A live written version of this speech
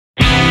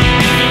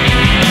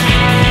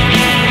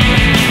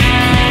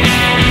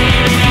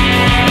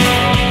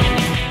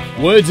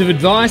Words of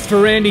advice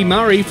for Andy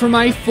Murray from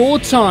a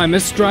four-time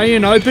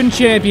Australian Open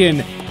champion.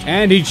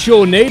 And he'd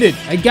sure need it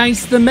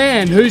against the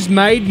man who's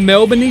made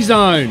Melbourne his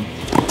own.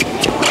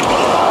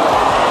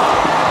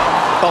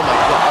 Oh my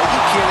God, are you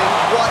kidding?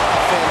 What a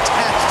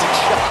fantastic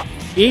shot.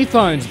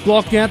 Earphones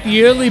blocked out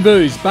the early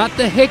boos, but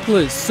the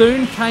hecklers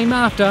soon came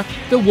after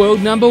the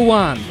world number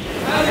one.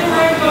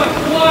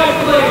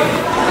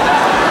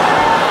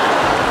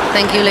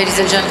 Thank you, ladies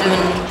and gentlemen.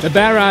 The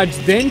barrage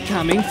then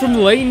coming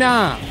from Lee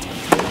Na.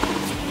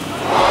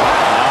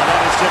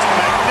 That is just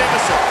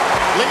magnificent.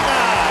 Lee Na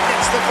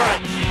gets the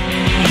break.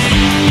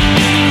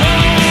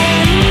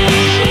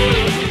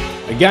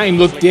 The game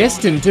looked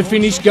destined to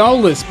finish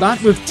goalless,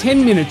 but with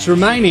 10 minutes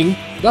remaining,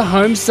 the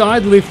home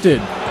side lifted.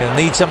 He'll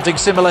need something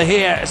similar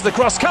here as the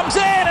cross comes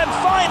in, and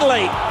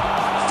finally,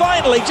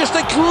 just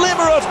a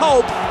glimmer of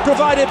hope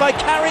provided by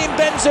Karim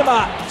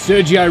Benzema.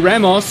 Sergio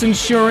Ramos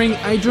ensuring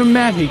a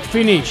dramatic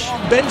finish.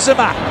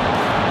 Benzema.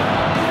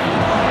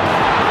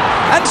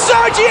 And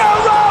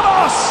Sergio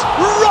Ramos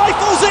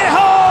rifles it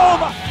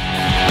home!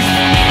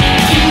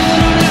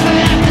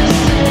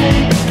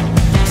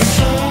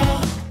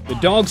 The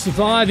Dogs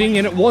surviving,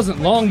 and it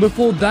wasn't long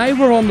before they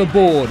were on the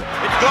board.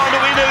 It's gone to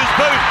Inu's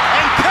boot,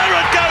 and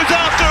Perrott goes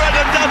after it,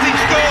 and does he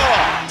score?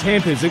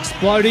 Tempers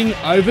exploding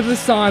over the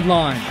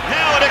sideline.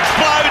 Now it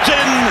explodes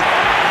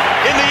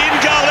in the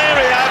in-goal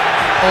area.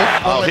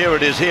 Oh, here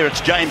it is. Here it's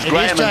James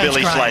Graham and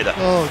Billy Slater.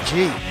 Oh,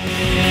 gee.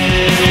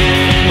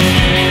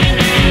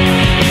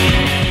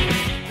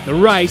 The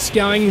race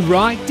going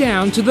right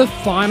down to the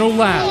final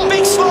lap.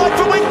 Big slide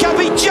for Whincup,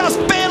 he just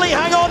barely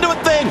hung on to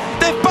it then.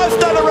 They've both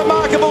done a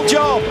remarkable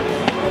job.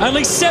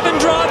 Only 7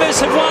 drivers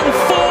have won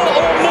 4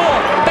 or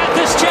more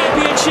Bathurst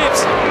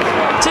Championships.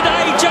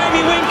 Today,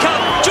 Jamie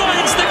Whincup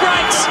joins the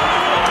greats.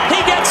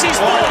 He gets his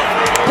 4th.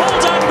 Paul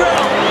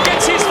Dunbrell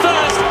gets his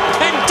 1st.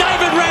 And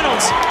David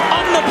Reynolds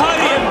on the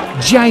podium.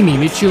 Jamie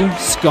Mitchell,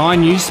 Sky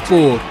News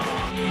Sport.